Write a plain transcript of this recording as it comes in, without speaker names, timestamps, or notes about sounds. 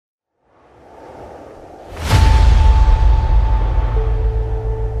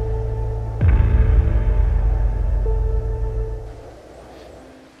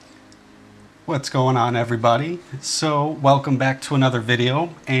What's going on, everybody? So welcome back to another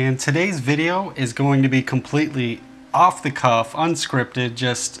video, and today's video is going to be completely off the cuff,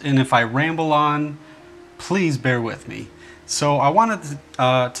 unscripted, and if I ramble on, please bear with me. So I wanted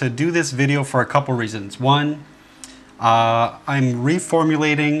to do this video for a couple reasons. One, I'm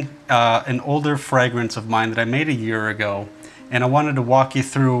reformulating an older fragrance of mine that I made a year ago, and I wanted to walk you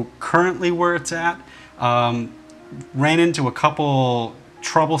through currently where it's at. Ran into a couple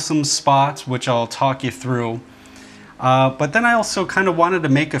troublesome spots, which I'll talk you through. But then I also kind of wanted to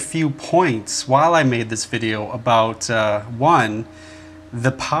make a few points while I made this video about one,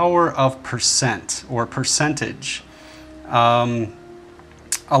 the power of percent or percentage. A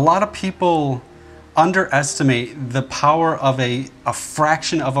lot of people underestimate the power of a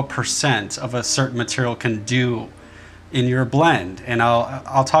fraction of a percent of a certain material can do in your blend, and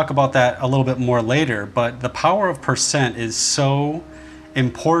I'll talk about that a little bit more later. But the power of percent is so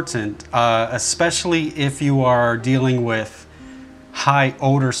important, especially if you are dealing with high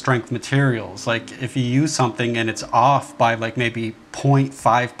odor strength materials. Like if you use something and it's off by like maybe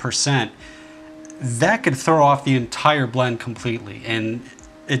 0.5%, that could throw off the entire blend completely. And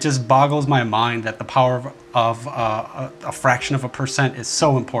it just boggles my mind that the power of a fraction of a percent is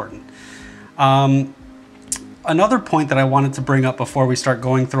so important. Another point that I wanted to bring up before we start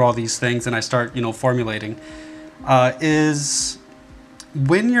going through all these things and I start, formulating, is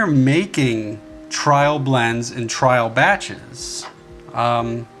when you're making trial blends and trial batches, let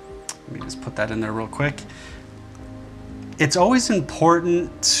me just put that in there real quick. It's always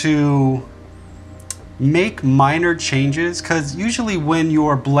important to make minor changes, because usually when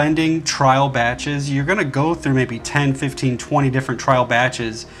you're blending trial batches, you're going to go through maybe 10, 15, 20 different trial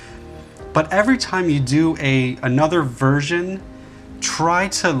batches. But every time you do another version, try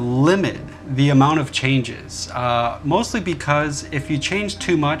to limit the amount of changes, mostly because if you change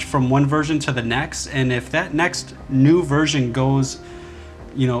too much from one version to the next, and if that next new version goes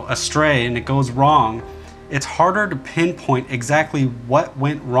astray and it goes wrong, it's harder to pinpoint exactly what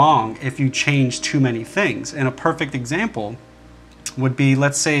went wrong if you change too many things. And a perfect example would be,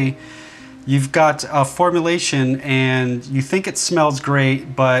 let's say you've got a formulation and you think it smells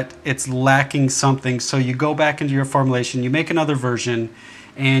great, but it's lacking something. So you go back into your formulation, you make another version,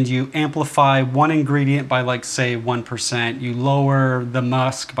 and you amplify one ingredient by, like, say 1%, you lower the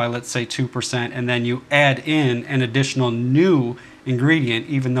musk by, let's say 2%, and then you add in an additional new ingredient,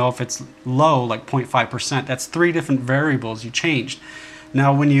 even though if it's low, like 0.5%, that's 3 different variables you changed.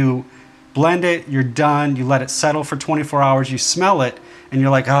 Now when you blend it, you're done, you let it settle for 24 hours, you smell it, and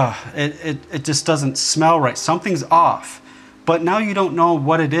you're like, it just doesn't smell right, something's off. But now you don't know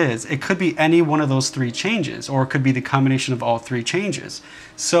what it is. It could be any one of those 3 changes, or it could be the combination of all 3 changes.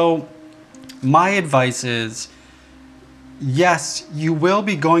 So my advice is, yes, you will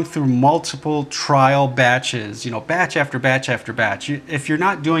be going through multiple trial batches, batch after batch after batch. If you're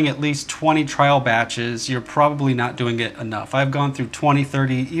not doing at least 20 trial batches, you're probably not doing it enough. I've gone through 20,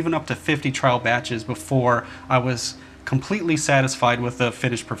 30, even up to 50 trial batches before I was completely satisfied with the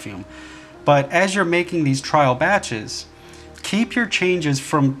finished perfume. But as you're making these trial batches, keep your changes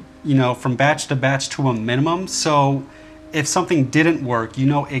from batch to batch to a minimum. So if something didn't work, you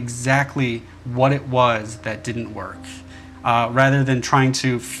know exactly what it was that didn't work. Rather than trying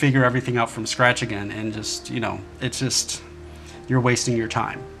to figure everything out from scratch again, and you're wasting your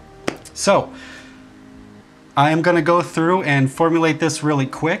time. So I am going to go through and formulate this really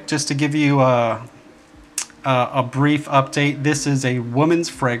quick, just to give you a brief update. This is a woman's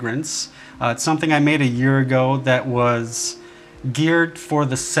fragrance. It's something I made a year ago that was geared for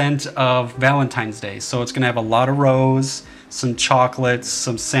the scent of Valentine's Day. So it's going to have a lot of rose, some chocolates,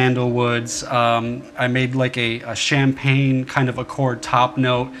 some sandalwoods. I made like a champagne kind of accord top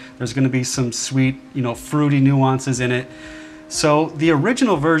note. There's going to be some sweet, fruity nuances in it. So the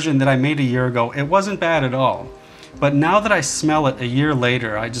original version that I made a year ago, it wasn't bad at all. But now that I smell it a year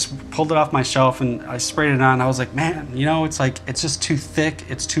later, I just pulled it off my shelf and I sprayed it on. I was like, man, it's just too thick.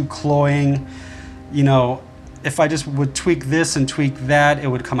 It's too cloying. If I just would tweak this and tweak that, it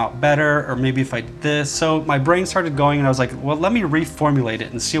would come out better. Or maybe if I did this. So my brain started going and I was like, well, let me reformulate it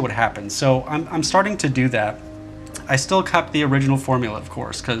and see what happens. So I'm starting to do that. I still kept the original formula, of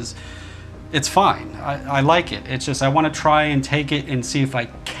course, because it's fine. I like it. It's just I want to try and take it and see if I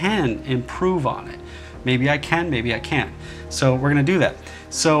can improve on it. Maybe I can, maybe I can't. So we're going to do that.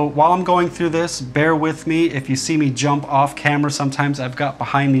 So while I'm going through this, bear with me. If you see me jump off camera, sometimes I've got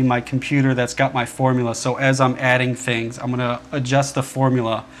behind me my computer that's got my formula. So as I'm adding things, I'm going to adjust the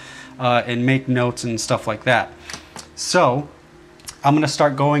formula and make notes and stuff like that. So I'm going to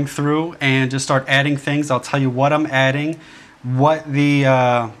start going through and just start adding things. I'll tell you what I'm adding, what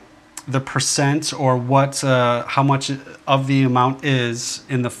the the percent or what how much of the amount is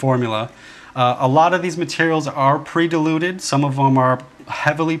in the formula. A lot of these materials are pre-diluted. Some of them are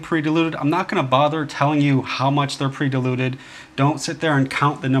heavily pre-diluted. I'm not going to bother telling you how much they're pre-diluted. Don't sit there and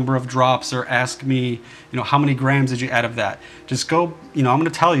count the number of drops or ask me, how many grams did you add of that. Just go, I'm going to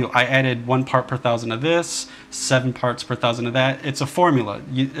tell you I added 1 part per thousand of this, 7 parts per thousand of that. It's a formula.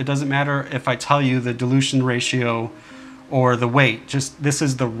 It doesn't matter if I tell you the dilution ratio or the weight. Just this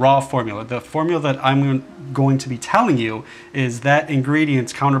is the raw formula. The formula that I'm going to be telling you is that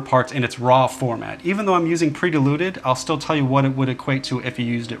ingredient's counterparts in its raw format. Even though I'm using pre-diluted, I'll still tell you what it would equate to if you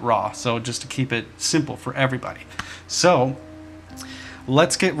used it raw. So just to keep it simple for everybody. So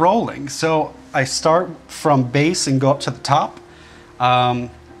let's get rolling. So I start from base and go up to the top. I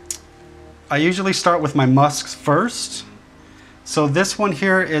usually start with my musks first. So this one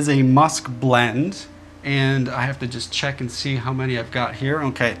here is a musk blend. And I have to just check and see how many I've got here.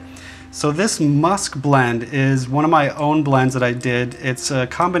 Okay, so this musk blend is one of my own blends that I did. It's a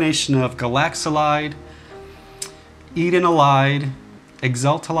combination of galaxolide, edenolide,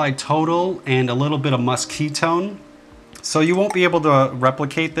 exaltalide total, and a little bit of musk ketone. So you won't be able to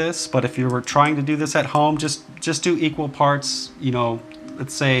replicate this, but if you were trying to do this at home, just do equal parts,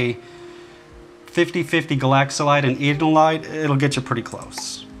 let's say 50-50 galaxolide and edenolide, it'll get you pretty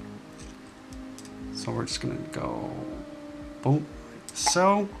close. So we're just gonna go boom, like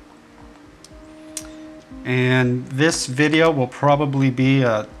so. And this video will probably be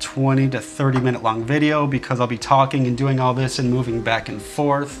a 20 to 30 minute long video because I'll be talking and doing all this and moving back and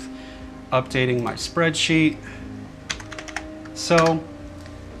forth, updating my spreadsheet. So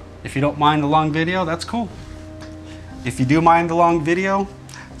if you don't mind the long video, that's cool. If you do mind the long video,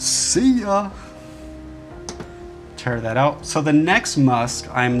 see ya. Tear that out. So the next musk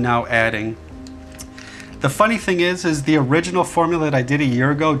I'm now adding. The funny thing is the original formula that I did a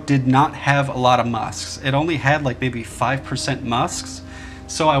year ago did not have a lot of musks. It only had like maybe 5% musks.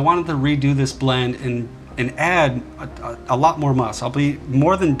 So I wanted to redo this blend and add a lot more musk. I'll be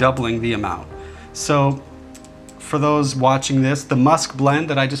more than doubling the amount. So for those watching this, the musk blend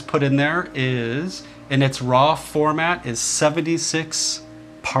that I just put in there is, in its raw format, is 76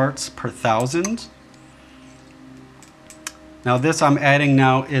 parts per thousand. Now this I'm adding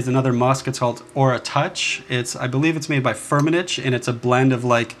now is another musk. It's called Aura Touch. I believe it's made by Perfumery, and it's a blend of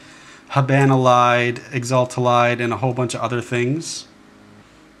like habanolide, exaltalide, and a whole bunch of other things.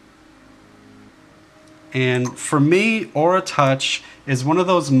 And for me, Aura Touch is one of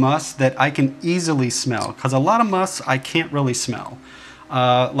those musks that I can easily smell, because a lot of musks I can't really smell.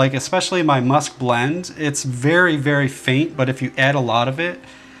 Like especially my musk blend, it's very, very faint, but if you add a lot of it,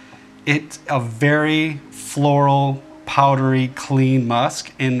 it's a very floral, powdery, clean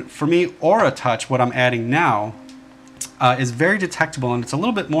musk. And for me, Aura Touch, what I'm adding now, is very detectable, and it's a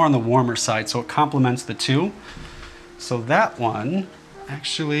little bit more on the warmer side, so it complements the two. So that one,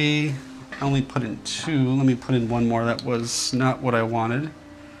 actually, I only put in 2. Let me put in one more. That was not what I wanted.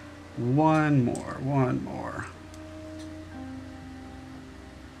 One more.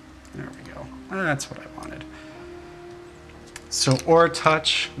 There we go. That's what I wanted. So Aura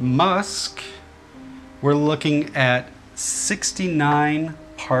Touch Musk, we're looking at 69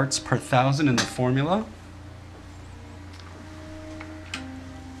 parts per thousand in the formula.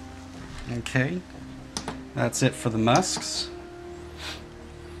 Okay, that's it for the musks.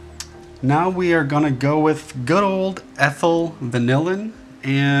 Now we are gonna go with good old ethyl vanillin,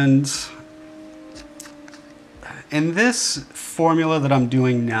 and in this formula that I'm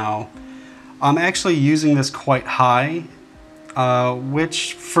doing now, I'm actually using this quite high,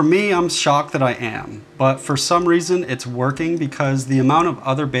 which for me, I'm shocked that I am, but for some reason it's working because the amount of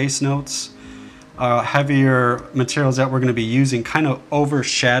other base notes, heavier materials that we're going to be using kind of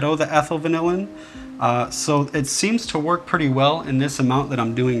overshadow the ethyl vanillin. So it seems to work pretty well in this amount that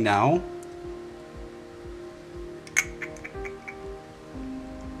I'm doing now.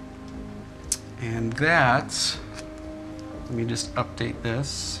 And that, let me just update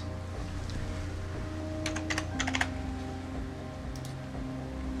this.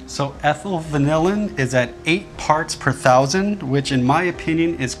 So ethyl vanillin is at 8 parts per thousand, which in my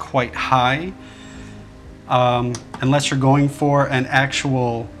opinion is quite high. Unless you're going for an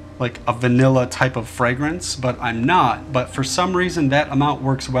actual, like a vanilla type of fragrance, but I'm not. But for some reason that amount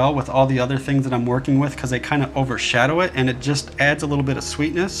works well with all the other things that I'm working with because they kind of overshadow it and it just adds a little bit of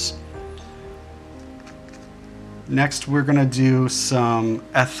sweetness. Next we're gonna do some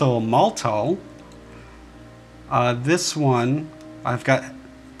ethyl maltol. This one I've got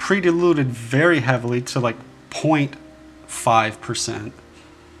pre-diluted very heavily to like 0.5%.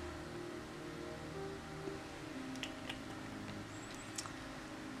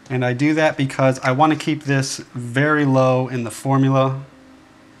 And I do that because I want to keep this very low in the formula.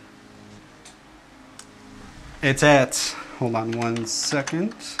 It's at, hold on one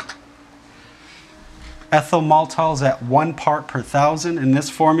second. Ethyl maltol is at 1 part per thousand in this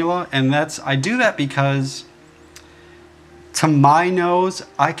formula, and I do that because to my nose,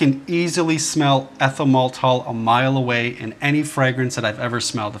 I can easily smell ethyl maltol a mile away in any fragrance that I've ever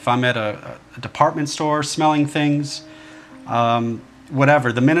smelled. If I'm at a department store smelling things,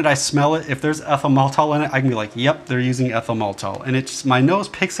 whatever, the minute I smell it, if there's ethyl maltol in it, I can be like, yep, they're using ethyl maltol. And my nose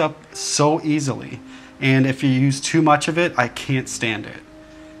picks up so easily. And if you use too much of it, I can't stand it.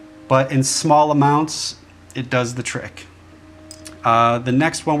 But in small amounts, it does the trick. The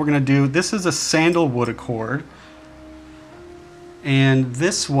next one we're gonna do, this is a sandalwood accord. And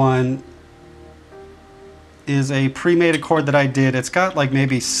this one is a pre-made accord that I did. It's got like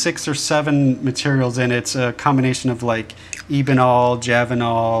maybe 6 or 7 materials in it. It's a combination of like ebenol,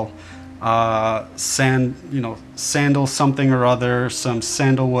 javanol, sandal something or other, some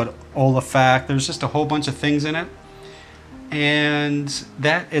sandalwood olefactory. There's just a whole bunch of things in it. And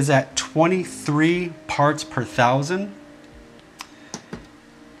that is at 23 parts per thousand.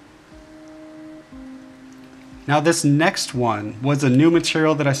 Now this next one was a new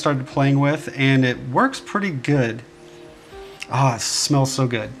material that I started playing with, and it works pretty good. Ah, it smells so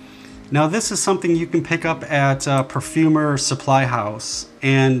good. Now this is something you can pick up at Perfumer Supply House,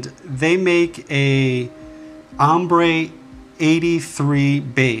 and they make a Ombre 83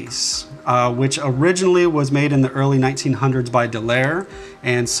 base, which originally was made in the early 1900s by Dallaire,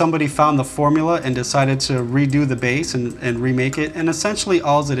 and somebody found the formula and decided to redo the base and remake it. And essentially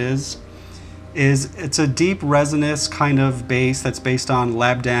all it is it's a deep resinous kind of base that's based on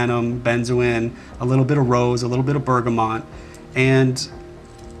labdanum, benzoin, a little bit of rose, a little bit of bergamot, and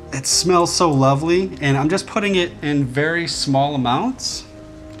it smells so lovely. And I'm just putting it in very small amounts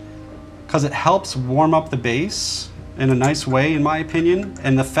because it helps warm up the base in a nice way, in my opinion.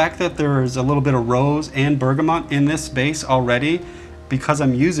 And the fact that there's a little bit of rose and bergamot in this base already, because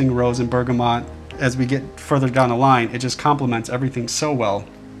I'm using rose and bergamot as we get further down the line, it just complements everything so well.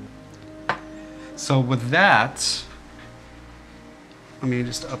 So with that, let me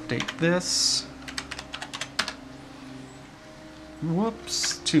just update this.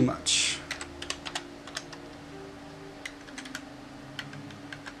 Whoops, too much.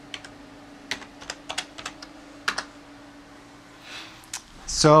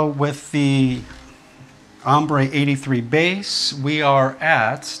 So with the Ombre 83 base, we are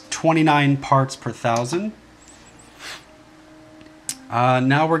at 29 parts per thousand.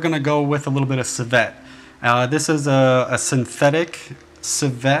 Now we're going to go with a little bit of civet. This is a synthetic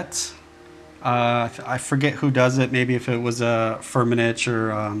civet. I forget who does it. Maybe if it was a Firmenich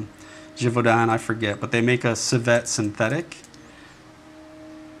or Givaudan, I forget. But they make a civet synthetic.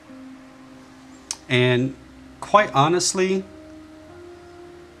 And quite honestly,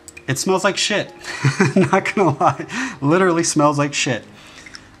 it smells like shit. Not gonna lie. Literally smells like shit.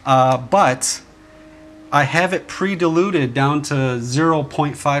 But I have it pre-diluted down to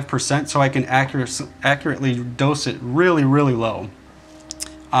 0.5% so I can accurately dose it really, really low.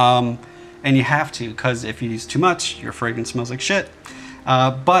 And you have to, because if you use too much, your fragrance smells like shit.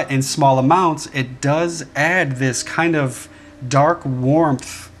 But in small amounts, it does add this kind of dark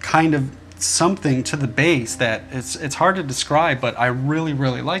warmth, kind of something to the base that it's hard to describe, but I really,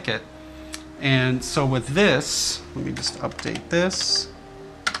 really like it. And so with this, let me just update this.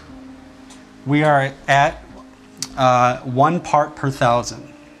 We are at 1 part per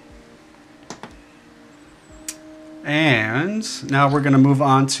thousand. And now we're going to move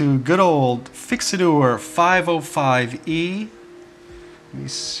on to good old Fixadur 505E. Let me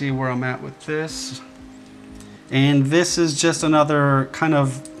see where I'm at with this. And this is just another kind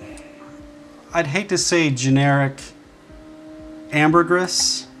of, I'd hate to say generic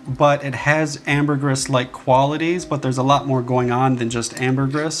ambergris, but it has ambergris-like qualities, but there's a lot more going on than just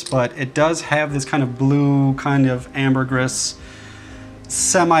ambergris. But it does have this kind of blue, kind of ambergris,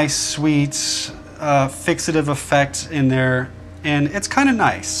 semi-sweet, fixative effect in there, and it's kind of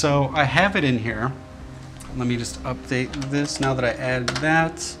nice. So I have it in here. Let me just update this now that I added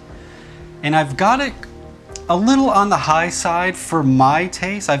that. And I've got it a little on the high side for my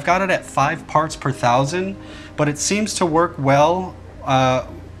taste. I've got it at 5 parts per thousand, but it seems to work well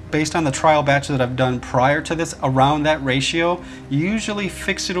based on the trial batch that I've done prior to this, around that ratio. Usually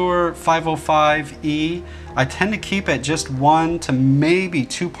Fixadur 505E, I tend to keep at just 1 to maybe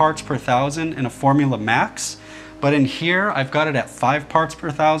 2 parts per thousand in a formula max. But in here, I've got it at 5 parts per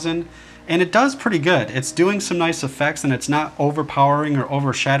thousand, and it does pretty good. It's doing some nice effects, and it's not overpowering or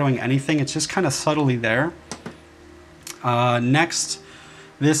overshadowing anything. It's just kind of subtly there. Next,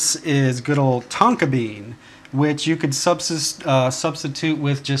 This is good old tonka bean, which you could substitute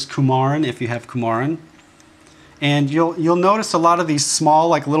with just coumarin if you have coumarin. And you'll notice a lot of these small,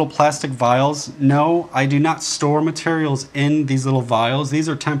 like little plastic vials. No, I do not store materials in these little vials. These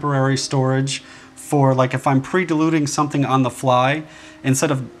are temporary storage for, like, if I'm pre-diluting something on the fly,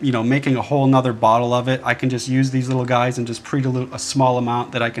 instead of, you know, making a whole nother bottle of it, I can just use these little guys and just pre-dilute a small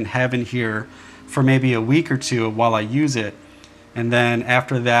amount that I can have in here for maybe a week or two while I use it. And then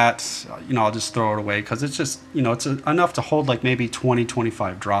after that, you know, I'll just throw it away, because it's just, you know, it's enough to hold like maybe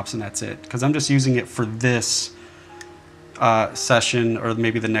 20-25 drops, and that's it, because I'm just using it for this session, or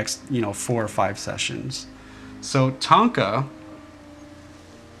maybe the next, you know, 4 or 5 sessions. So tonka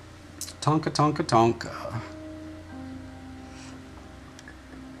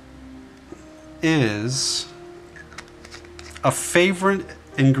is a favorite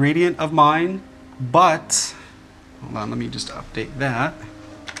ingredient of mine, but hold on, let me just update that.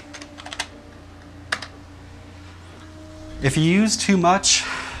 If you use too much,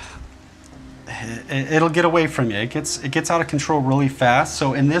 it'll get away from you. It gets out of control really fast.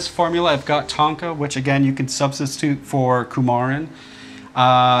 So in this formula, I've got tonka, which again you can substitute for coumarin.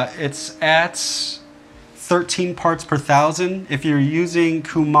 It's at 13 parts per thousand. If you're using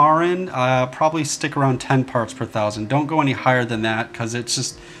coumarin, probably stick around 10 parts per thousand. Don't go any higher than that, because it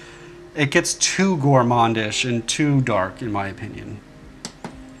gets too gourmandish and too dark, in my opinion.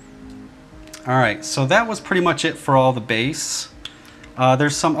 All right, so that was pretty much it for all the base.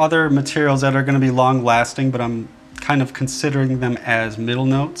 There's some other materials that are going to be long lasting, but I'm kind of considering them as middle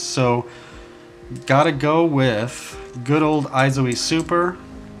notes. So gotta go with good old Isoe Super.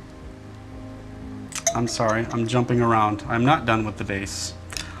 I'm sorry, I'm jumping around. I'm not done with the base.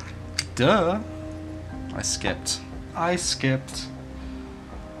 Duh. I skipped.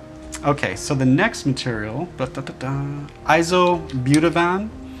 Okay, so the next material, Isobutavan,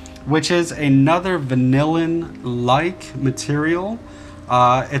 which is another vanillin-like material.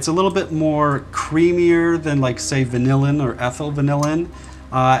 It's a little bit more creamier than, like, say, vanillin or ethyl vanillin.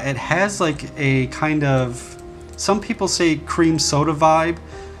 It has like a kind of, some people say cream soda vibe.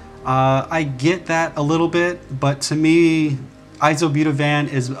 I get that a little bit, but to me,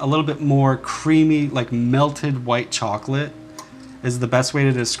 Isobutavan is a little bit more creamy, like melted white chocolate is the best way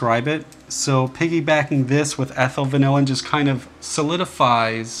to describe it. So piggybacking this with ethyl vanillin just kind of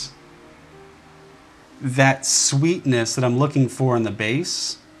solidifies that sweetness that I'm looking for in the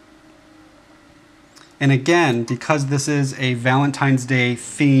base. And again, because this is a Valentine's Day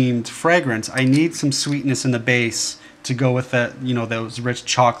themed fragrance, I need some sweetness in the base to go with that, you know, those rich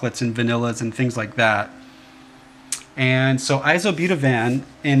chocolates and vanillas and things like that. And so Isobutavan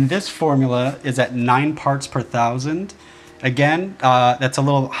in this formula is at 9 parts per thousand. Again, that's a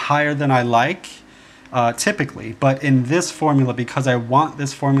little higher than I like typically, but in this formula, because I want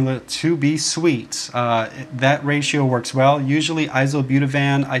this formula to be sweet, that ratio works well. Usually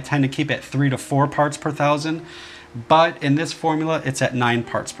Isobutavan I tend to keep at 3 to 4 parts per thousand, but in this formula it's at 9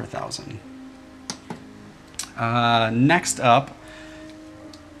 parts per thousand. Next up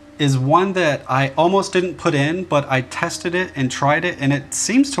is one that I almost didn't put in, but I tested it and tried it, and it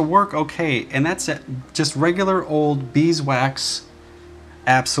seems to work okay, and that's just regular old beeswax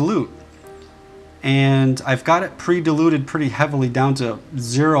Absolute. And I've got it pre-diluted pretty heavily down to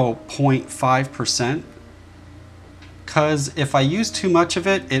 0.5%, because if I use too much of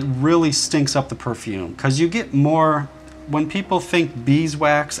it, it really stinks up the perfume, because you get more, when people think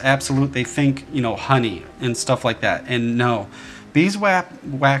beeswax Absolute, they think, you know, honey and stuff like that, and no.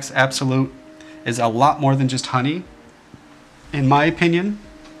 Beeswax Absolute is a lot more than just honey, in my opinion.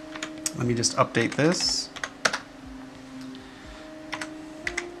 Let me just update this.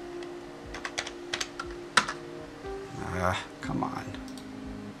 Come on.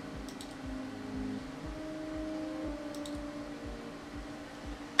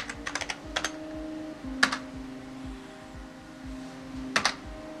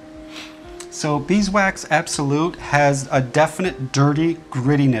 So beeswax Absolute has a definite dirty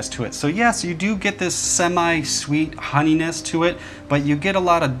grittiness to it. So yes, you do get this semi-sweet honeyness to it, but you get a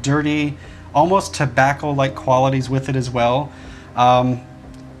lot of dirty, almost tobacco-like qualities with it as well.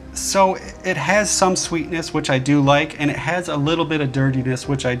 So it has some sweetness, which I do like, and it has a little bit of dirtiness,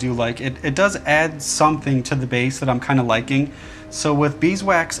 which I do like. It does add something to the base that I'm kind of liking. So with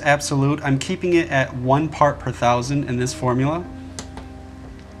beeswax Absolute, I'm keeping it at 1 part per thousand in this formula.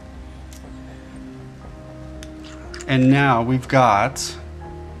 And now we've got,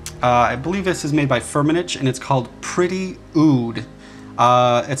 I believe this is made by Perfumery, and it's called Pretty Oud.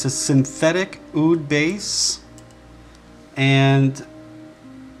 It's a synthetic oud base, and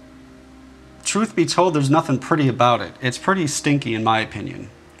truth be told, there's nothing pretty about it. It's pretty stinky in my opinion.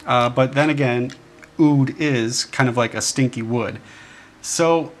 But then again, oud is kind of like a stinky wood.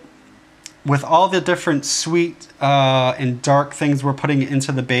 So with all the different sweet and dark things we're putting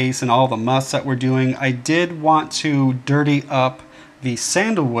into the base and all the musts that we're doing, I did want to dirty up the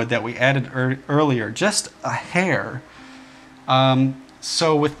sandalwood that we added earlier, just a hair.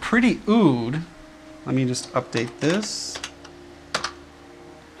 So with Pretty Oud, let me just update this.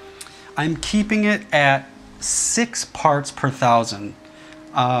 I'm keeping it at 6 parts per thousand.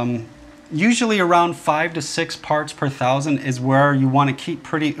 Usually around 5 to 6 parts per thousand is where you want to keep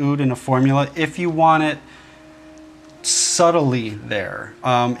Pretty Oud in a formula if you want it subtly there.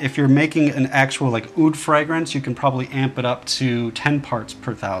 If you're making an actual like oud fragrance, you can probably amp it up to 10 parts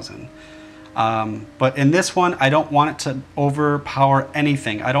per thousand. But in this one, I don't want it to overpower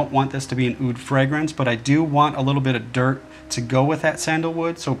anything. I don't want this to be an oud fragrance, but I do want a little bit of dirt to go with that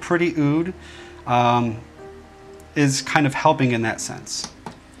sandalwood. So Pretty Oud is kind of helping in that sense.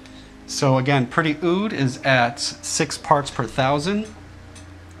 So again, Pretty Oud is at 6 parts per thousand.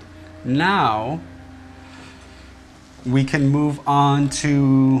 Now we can move on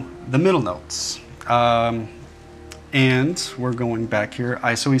to the middle notes. And we're going back here,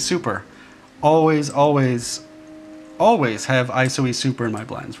 ISOE Super. Always, always, always have ISOE Super in my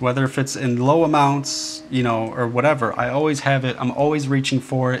blends. Whether if it's in low amounts, you know, or whatever, I always have it. I'm always reaching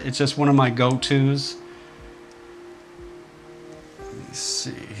for it. It's just one of my go-tos. Let me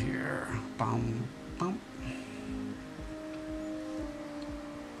see here. Bum, bum.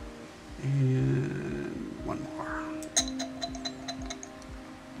 And one more.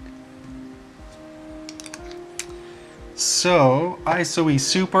 So ISOE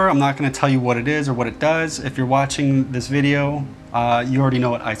Super, I'm not going to tell you what it is or what it does. If you're watching this video, you already know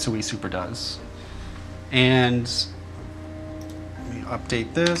what ISOE Super does. And let me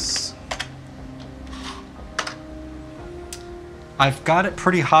update this. I've got it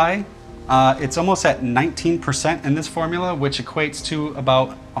pretty high. It's almost at 19% in this formula, which equates to about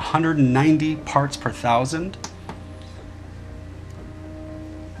 190 parts per thousand.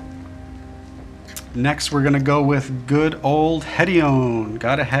 Next, we're gonna go with good old Hedione.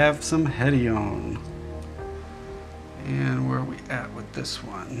 Gotta have some Hedione. And where are we at with this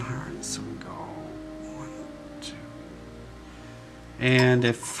one? All right, so we go 1, 2. And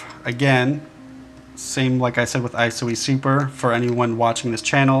if, again, same like I said with ISOE Super, for anyone watching this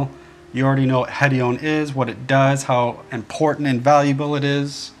channel, you already know what Hedione is, what it does, how important and valuable it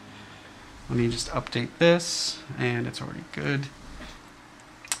is. Let me just update this, and it's already good.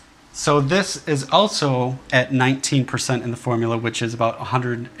 So this is also at 19% in the formula, which is about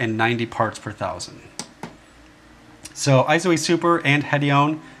 190 parts per thousand. So ISOE Super and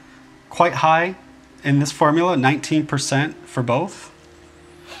Hedione, quite high in this formula, 19% for both.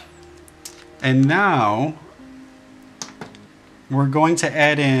 And now we're going to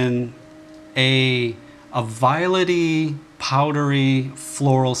add in a violety, powdery,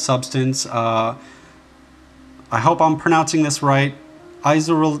 floral substance. I hope I'm pronouncing this right.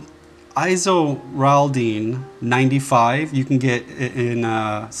 Isoraldine 95. You can get it in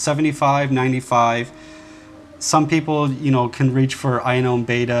 75, 95. Some people, you know, can reach for Ionone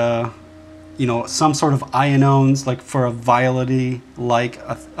Beta, you know, some sort of ionones, like for a violety-like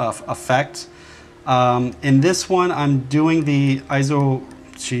effect. In this one, I'm doing the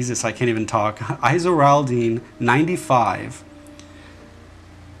Jesus, I can't even talk. Isoraldine 95.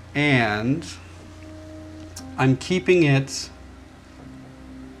 And I'm keeping it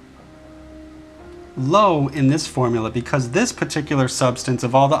low in this formula because this particular substance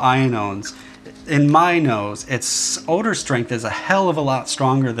of all the ionones, in my nose, its odor strength is a hell of a lot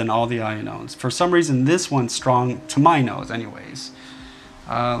stronger than all the ionones. For some reason, this one's strong to my nose anyways.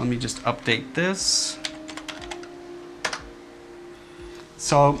 Let me just update this.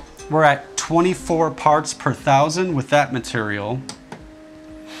 So we're at 24 parts per thousand with that material.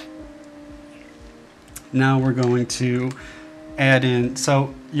 Now we're going to add in,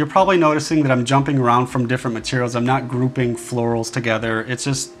 so you're probably noticing that I'm jumping around from different materials. I'm not grouping florals together. It's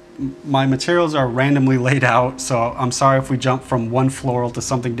just my materials are randomly laid out, so I'm sorry if we jump from one floral to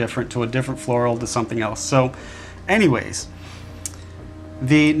something different to a different floral to something else. So anyways,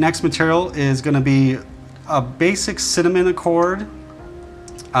 the next material is going to be a basic cinnamon accord,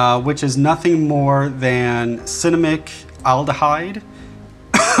 which is nothing more than cinnamic aldehyde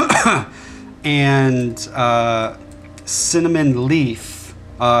and cinnamon leaf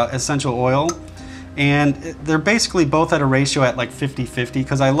essential oil. And they're basically both at a ratio at like 50-50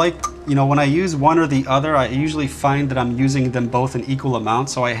 because I like, you know, when I use one or the other, I usually find that I'm using them both in equal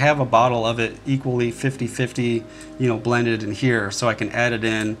amounts. So I have a bottle of it equally 50-50, you know, blended in here so I can add it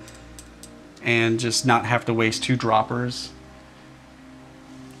in and just not have to waste 2 droppers.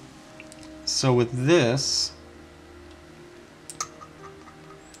 So with this,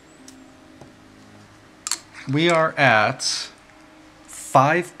 we are at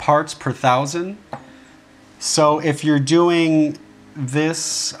 5 parts per thousand. So if you're doing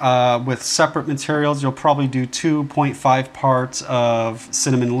this with separate materials, you'll probably do 2.5 parts of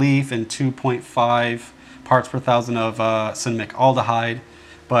cinnamon leaf and 2.5 parts per thousand of cinnamic aldehyde.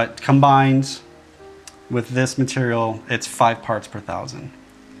 But combined with this material, it's 5 parts per thousand.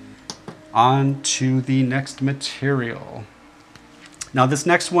 On to the next material. Now this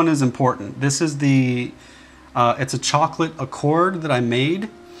next one is important. This is the, it's a chocolate accord that I made.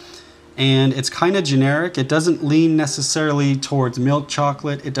 And it's kind of generic. It doesn't lean necessarily towards milk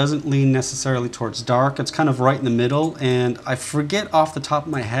chocolate. It doesn't lean necessarily towards dark. It's kind of right in the middle. And I forget off the top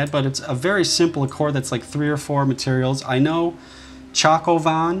of my head, but it's a very simple accord that's like 3 or 4 materials. I know Choco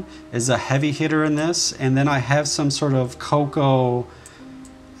Van is a heavy hitter in this. And then I have some sort of cocoa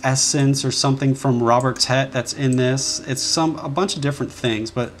essence or something from Robert's Het that's in this. It's a bunch of different things,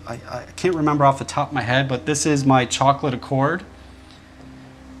 but I can't remember off the top of my head. But this is my chocolate accord.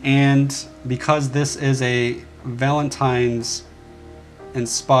 And because this is a Valentine's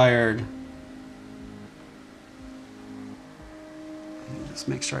inspired, just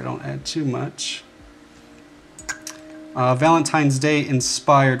make sure I don't add too much. Valentine's Day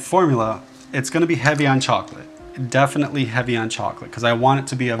inspired formula, it's going to be heavy on chocolate. Definitely heavy on chocolate because I want it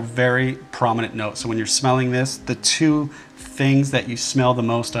to be a very prominent note. So when you're smelling this, the 2 things that you smell the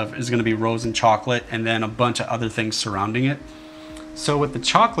most of is going to be rose and chocolate, and then a bunch of other things surrounding it. So with the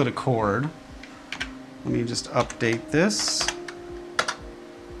chocolate accord, let me just update this.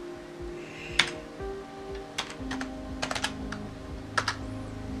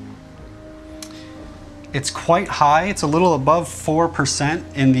 It's quite high. It's a little above 4%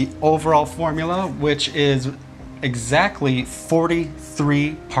 in the overall formula, which is exactly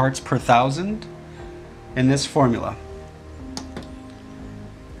 43 parts per thousand in this formula.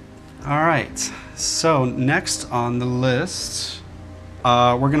 All right, so next on the list,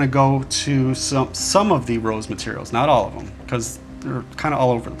 we're gonna go to some of the rose materials, not all of them, because they're kind of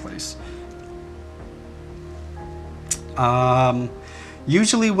all over the place.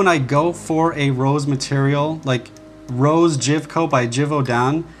 Usually when I go for a rose material, like Rose Jivco by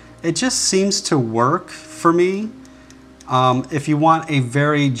Givaudan, it just seems to work for me. If you want a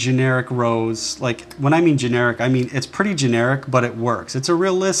very generic rose, like when I mean generic, I mean it's pretty generic, but it works. It's a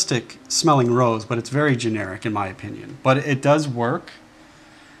realistic smelling rose, but it's very generic in my opinion. But it does work.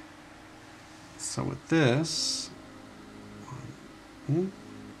 So with this,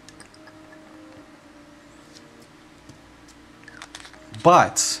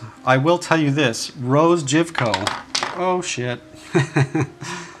 but I will tell you this, Rose Jivco, oh shit,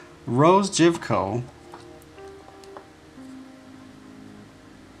 Rose Jivco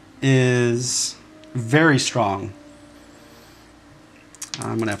is very strong.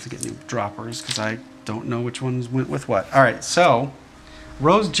 I'm gonna have to get new droppers because I don't know which ones went with what. All right, so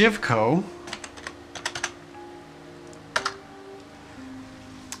Rose Jivco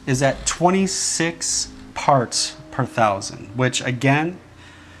is at 26 parts per thousand, which again,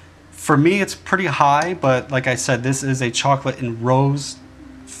 for me it's pretty high, but like I said, this is a chocolate and rose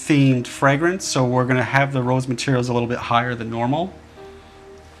themed fragrance, so we're gonna have the rose materials a little bit higher than normal.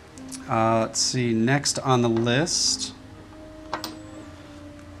 Let's see, next on the list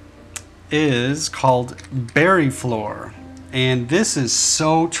is called Berry Floor, and this is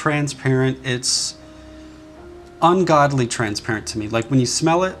so transparent, it's ungodly transparent to me. Like when you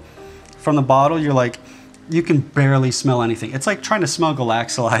smell it from the bottle, you're like, you can barely smell anything. It's like trying to smell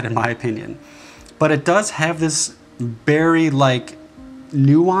galaxolide in my opinion. But it does have this berry-like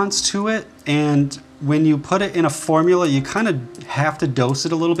nuance to it, and when you put it in a formula, you kind of have to dose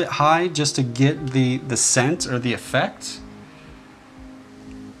it a little bit high just to get the scent or the effect.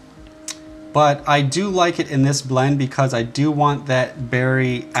 But I do like it in this blend because I do want that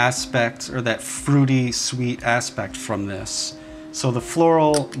berry aspect or that fruity sweet aspect from this. So the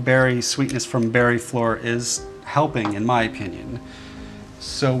floral berry sweetness from Berry Floor is helping in my opinion.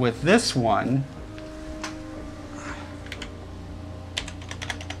 So with this one,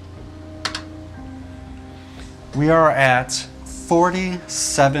 we are at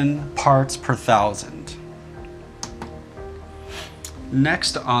 47 parts per thousand.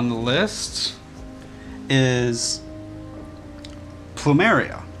 Next on the list is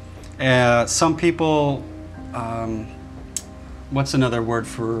Plumeria. Some people, what's another word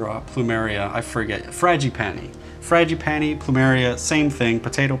for Plumeria? I forget. Frangipani. Frangipani, Plumeria, same thing,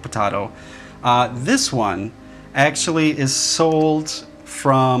 potato, potato. This one actually is sold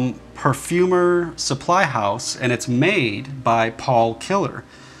from Perfumer Supply House, and it's made by Paul Killer.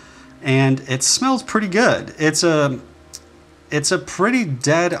 And it smells pretty good. It's a pretty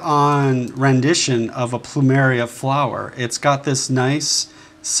dead-on rendition of a plumeria flower. It's got this nice,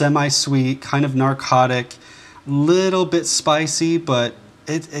 semi-sweet, kind of narcotic, little bit spicy, but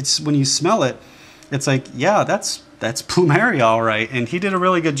it's when you smell it, it's like, yeah, that's plumeria, all right. And he did a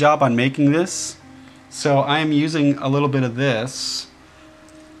really good job on making this. So I am using a little bit of this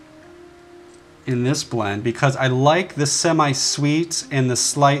in this blend because I like the semi-sweet and the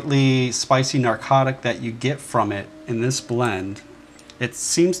slightly spicy narcotic that you get from it in this blend. It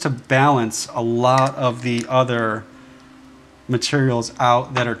seems to balance a lot of the other materials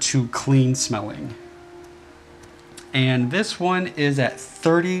out that are too clean smelling. And this one is at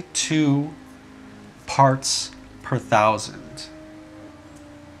 32 parts per thousand.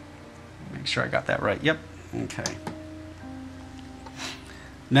 Make sure I got that right. Yep. Okay.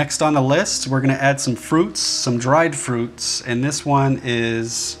 Next on the list, we're going to add some fruits, some dried fruits. And this one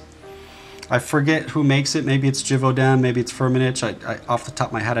is, I forget who makes it. Maybe it's Givaudan, maybe it's Firmenich. I off the top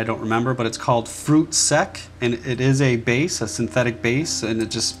of my head, I don't remember, but it's called Fruit Sec. And it is a base, a synthetic base, and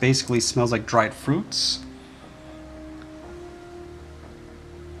it just basically smells like dried fruits.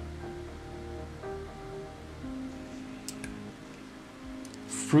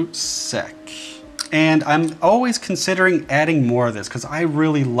 Fruit Sec. And I'm always considering adding more of this because I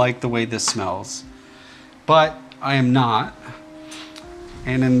really like the way this smells, but I am not.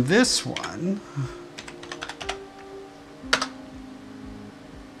 And in this one,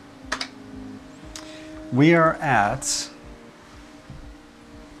 we are at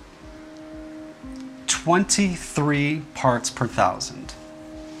 23 parts per thousand.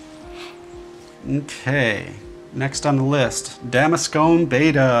 Okay. Next on the list, Damascone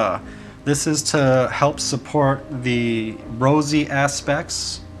Beta. This is to help support the rosy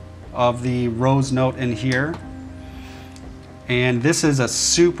aspects of the rose note in here. And this is a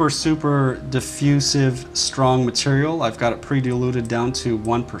super, super diffusive, strong material. I've got it pre-diluted down to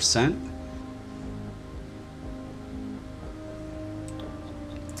 1%.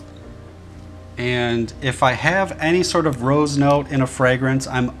 And if I have any sort of rose note in a fragrance,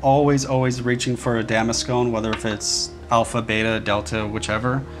 I'm always reaching for a Damascone, whether if it's alpha, beta, delta,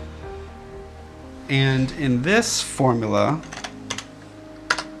 whichever. And in this formula,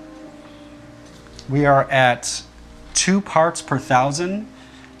 we are at 2 parts per thousand.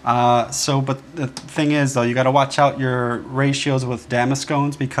 But the thing is though, you gotta watch out your ratios with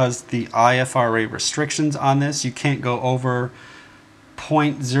Damascones because the IFRA restrictions on this, you can't go over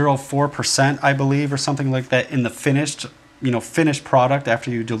 0.04%, I believe, or something like that in the finished product after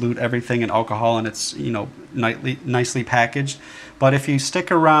you dilute everything in alcohol and it's, nicely packaged. But if you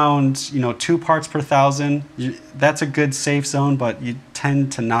stick around, 2 parts per thousand, that's a good safe zone, but you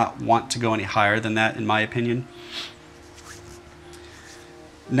tend to not want to go any higher than that, in my opinion.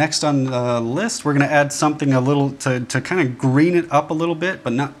 Next on the list, we're going to add something a little to kind of green it up a little bit,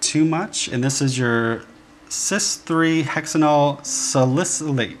 but not too much. And this is your cis-3 hexanol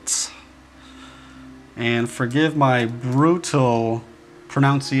salicylate. And forgive my brutal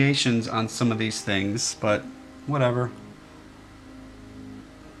pronunciations on some of these things, but whatever.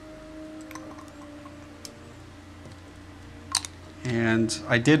 And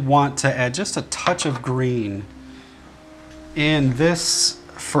I did want to add just a touch of green in this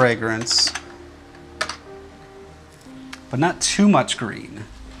fragrance, but not too much green,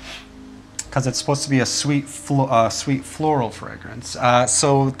 because it's supposed to be a sweet floral fragrance.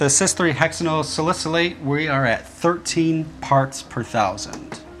 So the cis-3 hexanol salicylate, we are at 13 parts per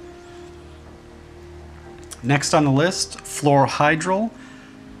thousand. Next on the list, Florhydral.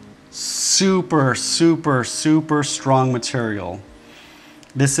 Super, super, super strong material.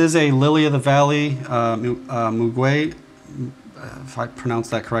 This is a Lily of the Valley Muguet, if I pronounce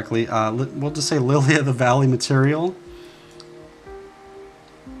that correctly. We'll just say Lily of the Valley material.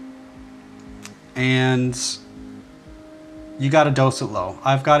 And you got to dose it low.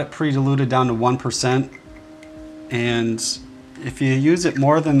 I've got it pre-diluted down to 1%. And if you use it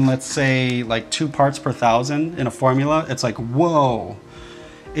more than, let's say, like 2 parts per thousand in a formula, it's like, whoa.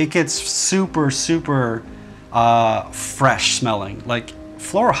 It gets super, super fresh smelling. Like,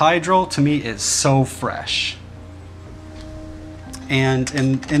 Florhydral to me is so fresh. And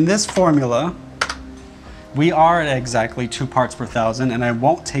in this formula, we are at exactly 2 parts per thousand, and I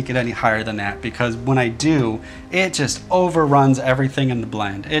won't take it any higher than that because when I do, it just overruns everything in the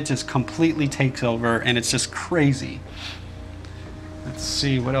blend. It just completely takes over, and it's just crazy. Let's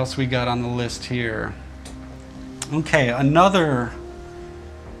see what else we got on the list here. Okay, another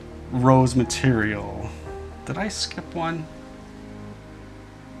rose material. Did I skip one?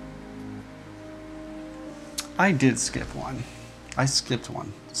 I did skip one. I skipped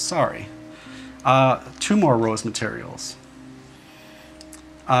one. Sorry. 2 more rose materials.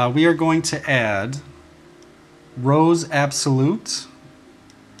 We are going to add Rose Absolute,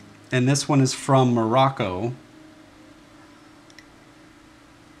 and this one is from Morocco.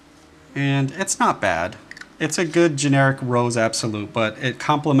 And it's not bad. It's a good generic Rose Absolute, but it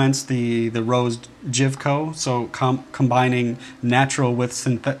complements the Rose Jivco, so combining natural with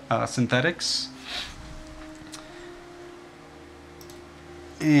synthetics.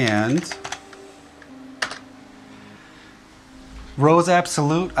 And Rose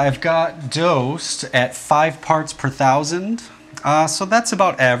Absolute, I've got dosed at 5 parts per thousand. So that's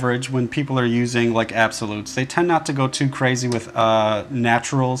about average when people are using like absolutes. They tend not to go too crazy with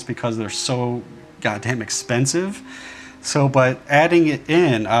naturals because they're so goddamn expensive. So, but adding it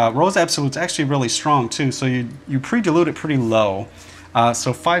in, Rose Absolute's actually really strong too. So you pre-dilute it pretty low.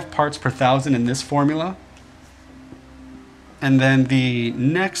 So 5 parts per thousand in this formula. And then the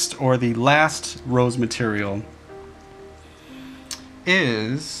next or the last rose material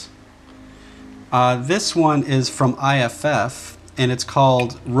is, this one is from IFF, and it's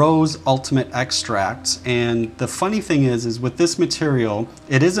called Rose Ultimate Extract. And the funny thing is with this material,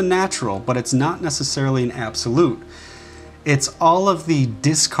 it is a natural, but it's not necessarily an absolute. It's all of the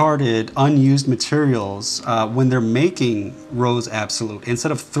discarded, unused materials when they're making Rose Absolute.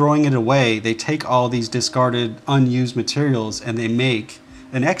 Instead of throwing it away, they take all these discarded, unused materials and they make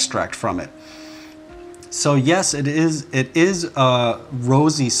an extract from it. So yes, it is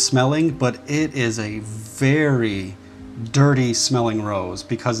rosy smelling, but it is a very dirty smelling rose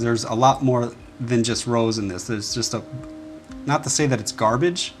because there's a lot more than just rose in this. There's just not to say that it's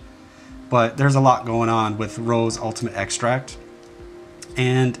garbage, but there's a lot going on with Rose Ultimate Extract.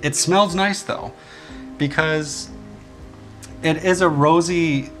 And it smells nice though, because it is a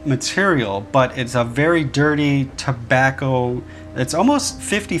rosy material, but it's a very dirty tobacco. It's almost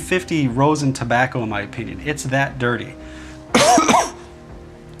 50-50 rose and tobacco in my opinion. It's that dirty.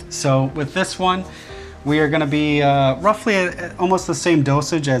 So with this one, we are gonna be roughly at almost the same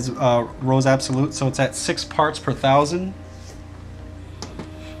dosage as Rose Absolute. So it's at 6 parts per thousand.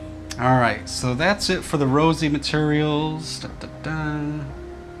 All right, so that's it for the rosy materials.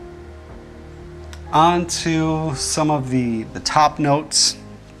 On to some of the top notes.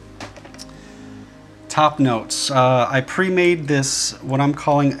 Top notes. I pre-made this, what I'm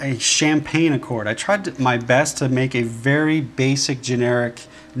calling a champagne accord. I tried my best to make a very basic generic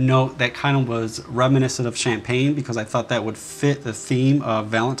note that kind of was reminiscent of champagne because I thought that would fit the theme of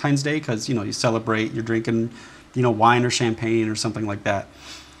Valentine's Day because, you know, you celebrate, you're drinking, you know, wine or champagne or something like that.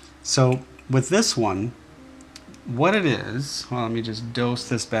 So with this one, what it is, well, let me just dose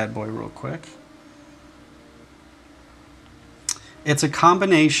this bad boy real quick. It's a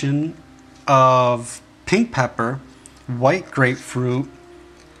combination of pink pepper, white grapefruit,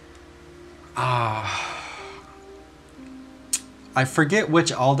 I forget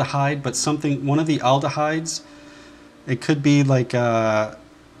which aldehyde, but one of the aldehydes. It could be like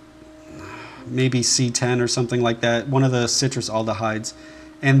maybe C10 or something like that, one of the citrus aldehydes.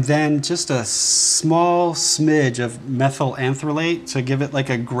 And then just a small smidge of methyl anthrolate to give it like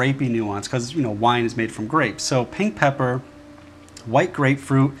a grapey nuance, because you know wine is made from grapes. So pink pepper, white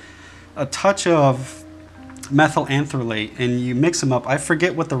grapefruit, a touch of methyl anthrolate, and you mix them up. I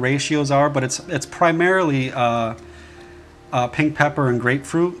forget what the ratios are, but it's primarily pink pepper and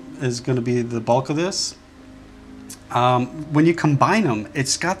grapefruit is going to be the bulk of this. When you combine them,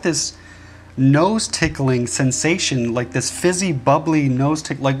 it's got this nose tickling sensation, like this fizzy, bubbly nose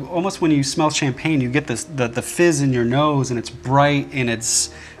tickle, like almost when you smell champagne, you get this the fizz in your nose, and it's bright and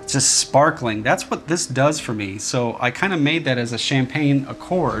it's just sparkling. That's what this does for me. So I kind of made that as a champagne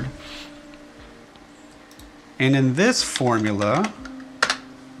accord. And in this formula,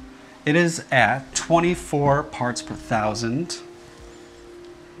 it is at 24 parts per thousand.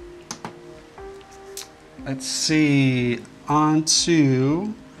 Let's see, on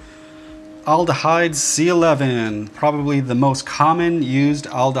to aldehyde C11, probably the most common used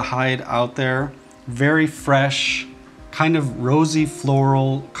aldehyde out there. Very fresh, kind of rosy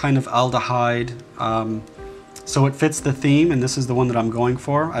floral kind of aldehyde. So it fits the theme, and this is the one that I'm going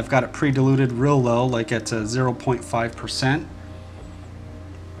for. I've got it pre-diluted real low, like at 0.5%.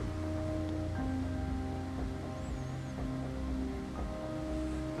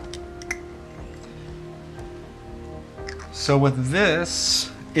 So with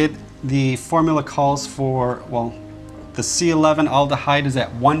this, the formula calls for, well, the C11 aldehyde is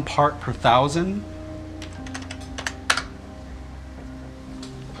at 1 part per thousand.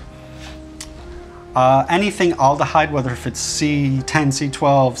 Anything aldehyde, whether if it's C10,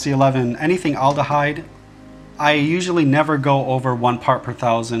 C12, C11, anything aldehyde, I usually never go over 1 part per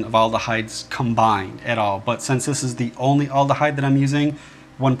thousand of aldehydes combined at all. But since this is the only aldehyde that I'm using,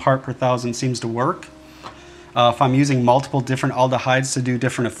 1 part per thousand seems to work. If I'm using multiple different aldehydes to do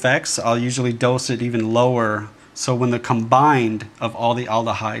different effects, I'll usually dose it even lower. So when the combined of all the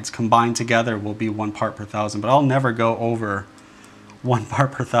aldehydes combined together will be 1 part per thousand. But I'll never go over 1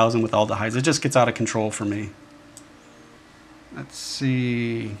 part per thousand with aldehydes. It just gets out of control for me. Let's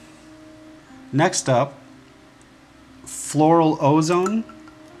see. Next up, floral ozone.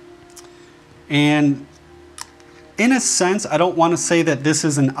 And in a sense, I don't want to say that this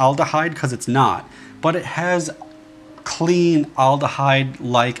is an aldehyde because it's not, but it has clean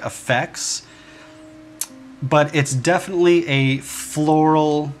aldehyde-like effects. But it's definitely a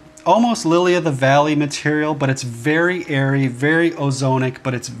floral, almost lily of the valley material, but it's very airy, very ozonic,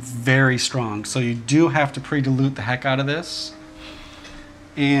 but it's very strong. So you do have to pre-dilute the heck out of this.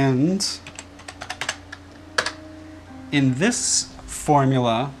 And in this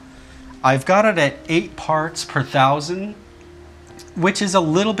formula, I've got it at 8 parts per thousand, which is a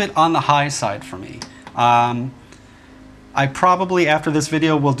little bit on the high side for me. I probably, after this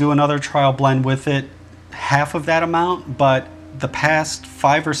video, will do another trial blend with it, half of that amount, but the past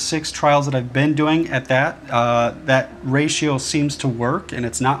 5 or 6 trials that I've been doing at that, that ratio seems to work, and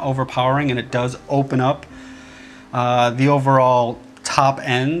it's not overpowering, and it does open up the overall top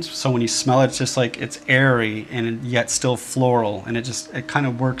end. So when you smell it, it's just like it's airy and yet still floral, and it kind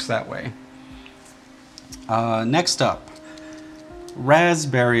of works that way. Next up,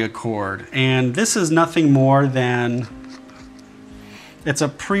 raspberry accord, and this is nothing more than, it's a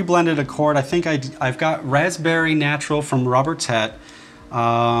pre-blended accord. I think I've got raspberry natural from Rubber Tet,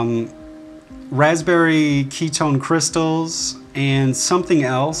 raspberry ketone crystals, and something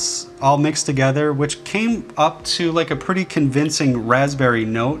else all mixed together, which came up to like a pretty convincing raspberry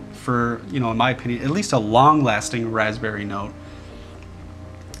note for, you know, in my opinion, at least a long-lasting raspberry note.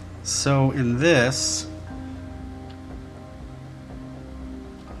 So in this,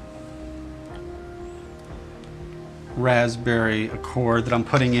 raspberry accord that I'm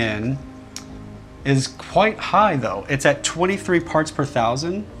putting in is quite high though. It's at 23 parts per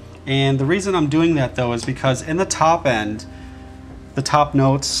thousand. And the reason I'm doing that though is because in the top end, the top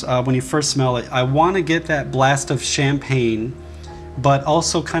notes, when you first smell it, I want to get that blast of champagne, but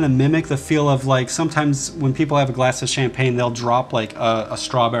also kind of mimic the feel of, like, sometimes when people have a glass of champagne, they'll drop like a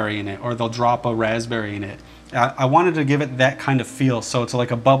strawberry in it, or they'll drop a raspberry in it. I wanted to give it that kind of feel, so it's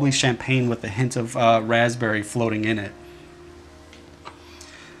like a bubbly champagne with a hint of raspberry floating in it.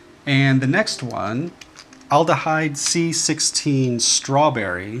 And the next one, aldehyde C16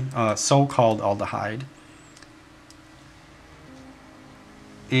 strawberry, so-called aldehyde.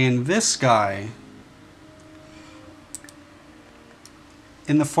 And this guy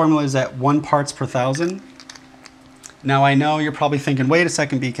in the formula is at 1 parts per thousand. Now I know you're probably thinking, wait a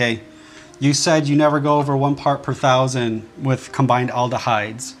second, BK, you said you never go over 1 part per thousand with combined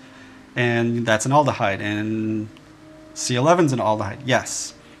aldehydes, and that's an aldehyde, and C11's an aldehyde.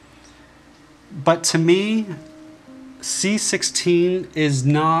 Yes. But to me, C16 is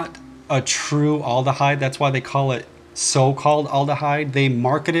not a true aldehyde. That's why they call it so-called aldehyde. They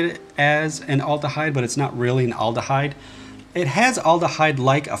market it as an aldehyde, but it's not really an aldehyde. It has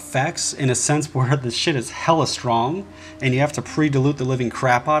aldehyde-like effects in a sense where the shit is hella strong, and you have to pre-dilute the living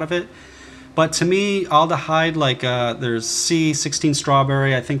crap out of it. But to me, aldehyde, like there's C16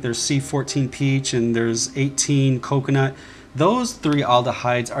 strawberry, I think there's C14 peach, and there's 18 coconut. Those 3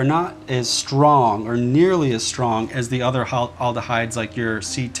 aldehydes are not as strong or nearly as strong as the other aldehydes like your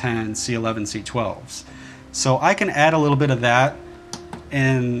C10, C11, C12s. So I can add a little bit of that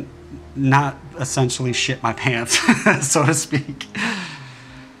and not essentially shit my pants, so to speak.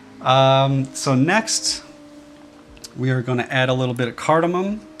 So next, we are going to add a little bit of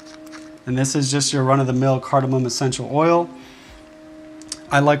cardamom. And this is just your run-of-the-mill cardamom essential oil.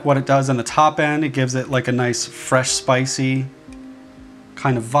 I like what it does on the top end. It gives it like a nice, fresh, spicy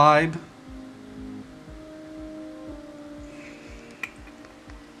kind of vibe.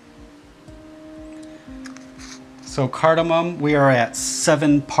 So cardamom, we are at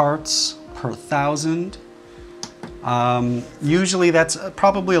 7 parts per thousand. Usually that's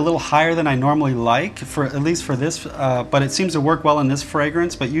probably a little higher than I normally like, at least for this, but it seems to work well in this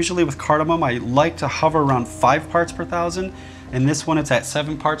fragrance. But usually with cardamom, I like to hover around 5 parts per thousand. And this one, it's at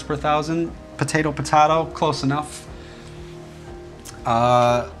 7 parts per thousand. Potato, potato, close enough.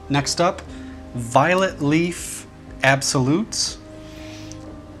 Next up, violet leaf absolutes.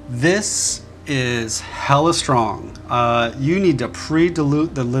 This is hella strong. You need to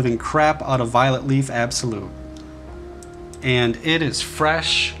pre-dilute the living crap out of violet leaf absolute. And it is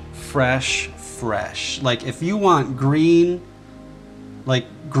fresh, fresh, fresh. Like if you want green, like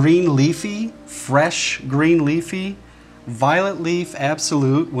green leafy, fresh green leafy, violet leaf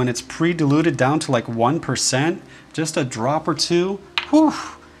absolute, when it's pre-diluted down to like 1%, just a drop or two, whew,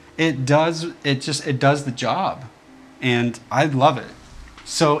 it does the job. And I love it.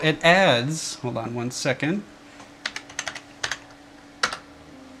 So it adds, hold on one second.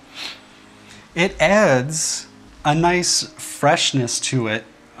 It adds a nice freshness to it,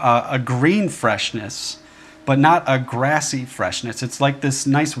 a green freshness, but not a grassy freshness. It's like this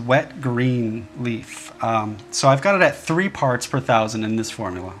nice wet green leaf. So I've got it at 3 parts per thousand in this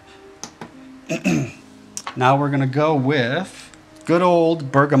formula. Now we're gonna go with good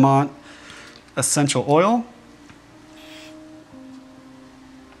old bergamot essential oil.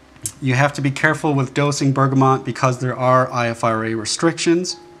 You have to be careful with dosing bergamot because there are IFRA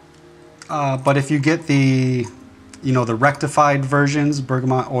restrictions. But if you get the, the rectified versions,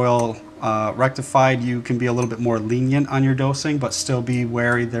 bergamot oil rectified, you can be a little bit more lenient on your dosing, but still be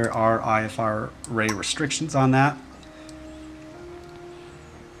wary there are IFRA restrictions on that.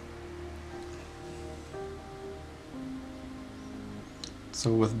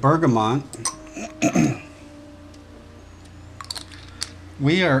 So with bergamot,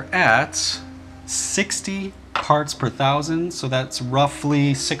 we are at 60 parts per thousand, so that's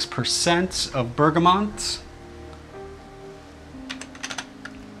roughly 6% of bergamot.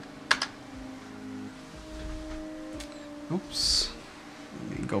 Oops,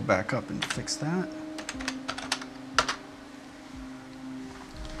 let me go back up and fix that.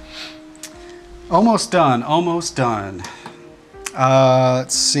 Almost done, almost done.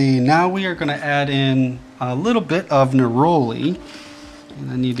 Let's see, now we are going to add in a little bit of neroli,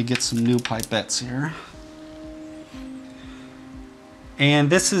 and I need to get some new pipettes here. And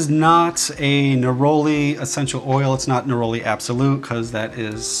this is not a neroli essential oil, it's not neroli absolute because that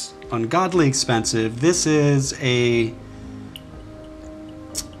is ungodly expensive. This is a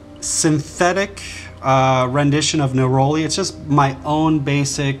synthetic rendition of neroli. It's just my own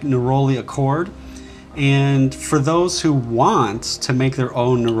basic neroli accord. And for those who want to make their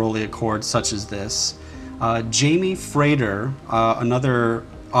own neroli accord such as this, Jamie Frater, another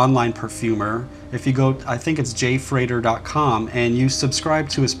online perfumer, if you go, I think it's jfrater.com, and you subscribe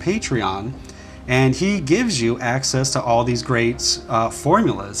to his Patreon, and he gives you access to all these great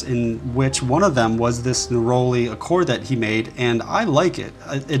formulas, in which one of them was this neroli accord that he made, and I like it.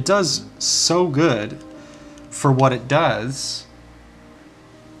 It does so good for what it does.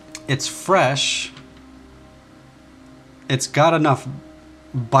 It's fresh. It's got enough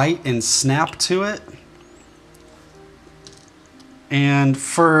bite and snap to it. And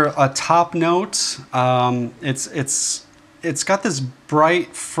for a top note, it's got this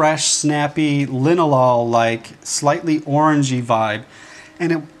bright, fresh, snappy, linalool-like, slightly orangey vibe,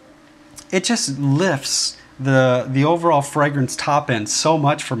 and it just lifts the overall fragrance top end so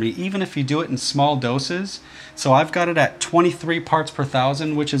much for me, even if you do it in small doses. So I've got it at 23 parts per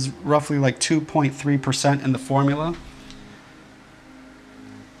thousand, which is roughly like 2.3% in the formula.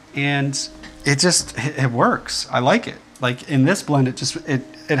 And it works. I like it. Like in this blend,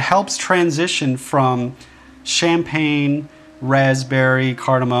 it helps transition from champagne, raspberry,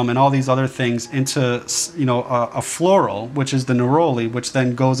 cardamom, and all these other things into a floral, which is the neroli, which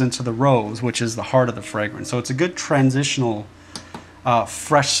then goes into the rose, which is the heart of the fragrance. So it's a good transitional,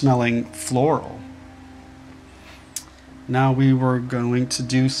 fresh-smelling floral. Now we were going to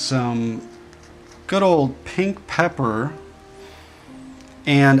do some good old pink pepper.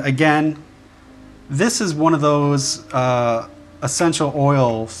 And again, this is one of those essential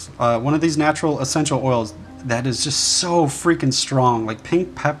oils, one of these natural essential oils that is just so freaking strong. Like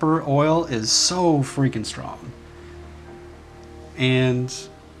pink pepper oil is so freaking strong. And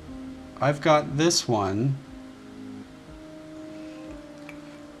I've got this one.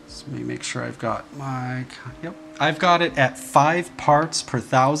 Let me make sure I've got my, yep. I've got it at 5 parts per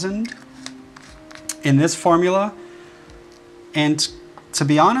thousand in this formula. And to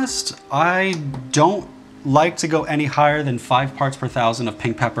be honest, I don't like to go any higher than 5 parts per thousand of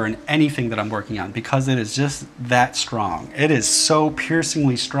pink pepper in anything that I'm working on because it is just that strong. It is so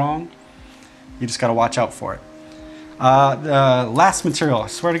piercingly strong. You just got to watch out for it. The last material, I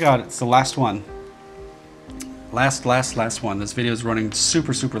swear to God, it's the last one. Last one. This video is running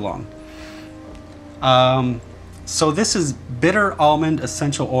super, super long. So this is bitter almond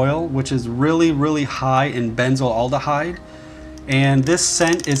essential oil, which is really, really high in benzaldehyde. And this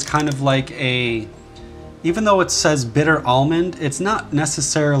scent is kind of like even though it says bitter almond, it's not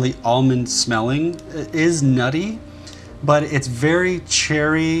necessarily almond smelling. It is nutty, but it's very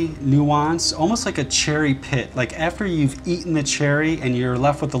cherry nuanced, almost like a cherry pit. Like after you've eaten the cherry and you're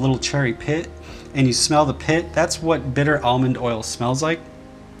left with a little cherry pit, and you smell the pit, that's what bitter almond oil smells like.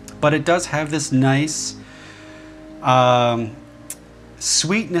 But it does have this nice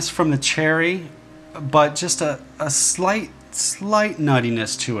sweetness from the cherry, but just a slight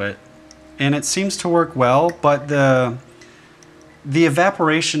nuttiness to it. And it seems to work well, but the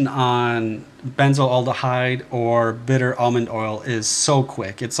evaporation on benzoaldehyde or bitter almond oil is so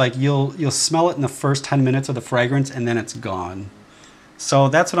quick. It's like you'll smell it in the first 10 minutes of the fragrance and then it's gone. So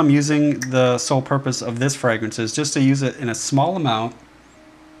that's what I'm using. The sole purpose of this fragrance is just to use it in a small amount,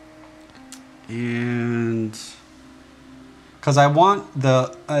 and because I want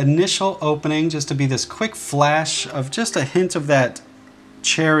the initial opening just to be this quick flash of just a hint of that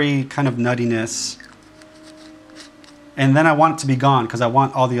cherry kind of nuttiness. And then I want it to be gone because I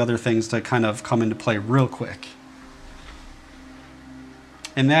want all the other things to kind of come into play real quick.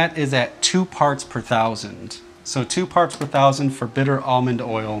 And that is at 2 parts per thousand. So 2 parts per thousand for bitter almond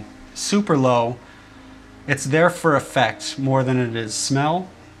oil, super low. It's there for effect more than it is smell.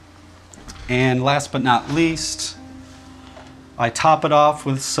 And last but not least, I top it off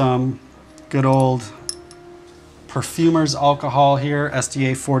with some good old Perfumer's alcohol here,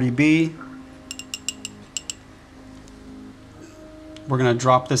 SDA 40B. We're gonna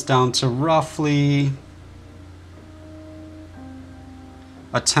drop this down to roughly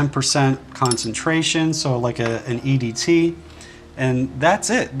a 10% concentration, so like an EDT, and that's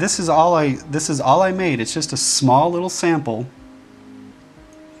it. This is all I made. It's just a small little sample,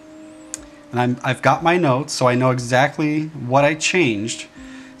 and I've got my notes, so I know exactly what I changed.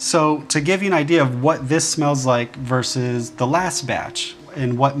 So to give you an idea of what this smells like versus the last batch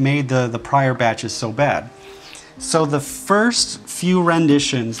and what made the prior batches so bad. So the first few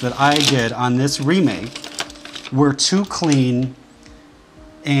renditions that I did on this remake were too clean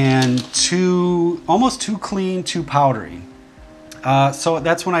and almost too clean, too powdery. So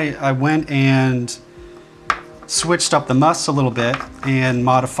that's when I went and switched up the musk a little bit and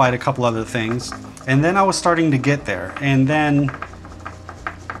modified a couple other things. And then I was starting to get there. And then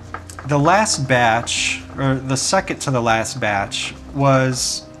the last batch, or the second to the last batch,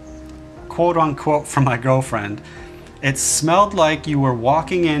 was quote unquote from my girlfriend. It smelled like you were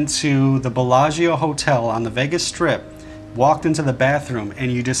walking into the Bellagio Hotel on the Vegas Strip, walked into the bathroom, and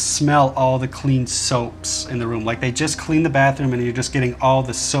you just smell all the clean soaps in the room. Like they just cleaned the bathroom and you're just getting all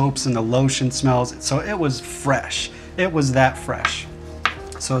the soaps and the lotion smells. So it was fresh. It was that fresh.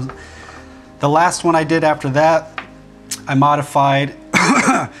 So the last one I did after that, I modified,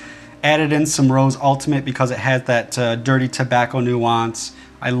 added in some Rose Ultimate because it had that dirty tobacco nuance.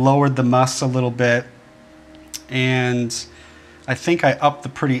 I lowered the musk a little bit, and I think I upped the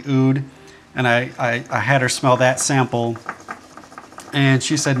Pretty Oud, and I had her smell that sample, and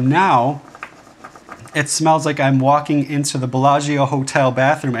she said, now it smells like I'm walking into the Bellagio Hotel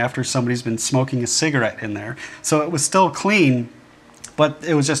bathroom after somebody's been smoking a cigarette in there. So it was still clean, but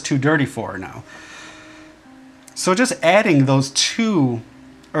it was just too dirty for her now. So just adding those two,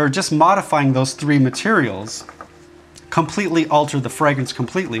 or just modifying those 3 materials, completely altered the fragrance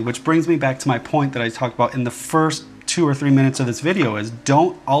completely, which brings me back to my point that I talked about in the first 2 or 3 minutes of this video, is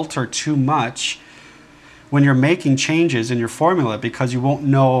don't alter too much when you're making changes in your formula, because you won't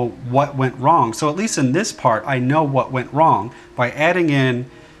know what went wrong. So at least in this part, I know what went wrong by adding in,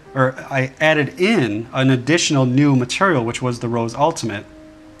 or I added in an additional new material, which was the Rose Ultimate,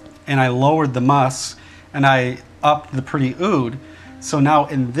 and I lowered the musk and I upped the Pretty Oud. So now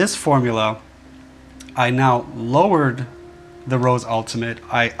in this formula, I now lowered the Rose Ultimate,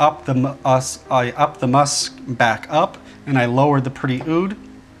 I upped the musk back up, and I lowered the Pretty Oud.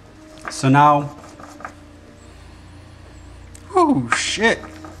 So now, oh shit,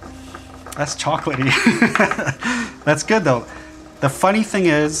 that's chocolatey. That's good though. The funny thing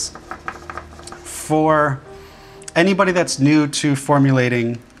is, for anybody that's new to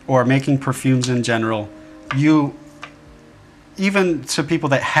formulating or making perfumes in general, even to people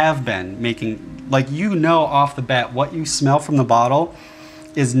that have been making, like, you know off the bat what you smell from the bottle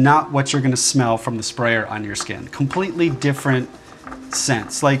is not what you're gonna smell from the sprayer on your skin. Completely different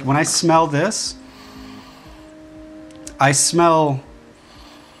scents. Like when I smell this, I smell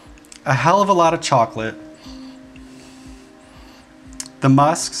a hell of a lot of chocolate, the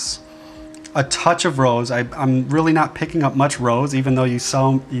musks, a touch of rose. I'm really not picking up much rose, even though you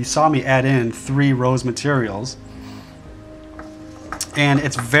saw me add in 3 rose materials. And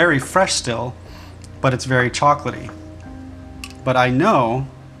it's very fresh still, but it's very chocolatey. But I know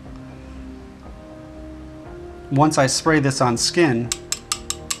once I spray this on skin,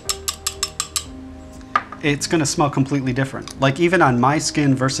 it's gonna smell completely different. Like even on my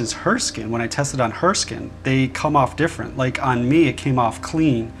skin versus her skin, when I tested on her skin, they come off different. Like on me, it came off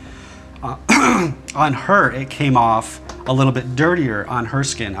clean. On her, it came off a little bit dirtier on her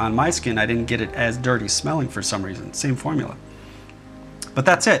skin. On my skin, I didn't get it as dirty smelling for some reason. Same formula. But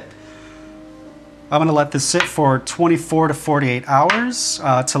that's it. I'm gonna let this sit for 24 to 48 hours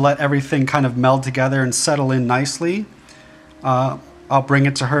to let everything kind of meld together and settle in nicely. I'll bring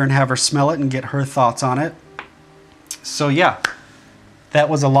it to her and have her smell it and get her thoughts on it. So yeah, that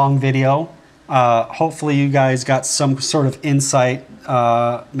was a long video. Hopefully you guys got some sort of insight,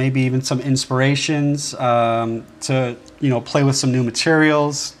 maybe even some inspirations to, you know, play with some new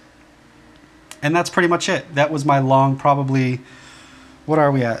materials. And that's pretty much it. That was my long, probably, what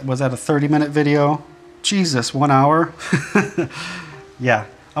are we at? Was that a 30-minute video? Jesus, 1 hour? Yeah,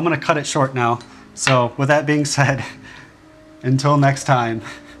 I'm gonna cut it short now. So with that being said, until next time.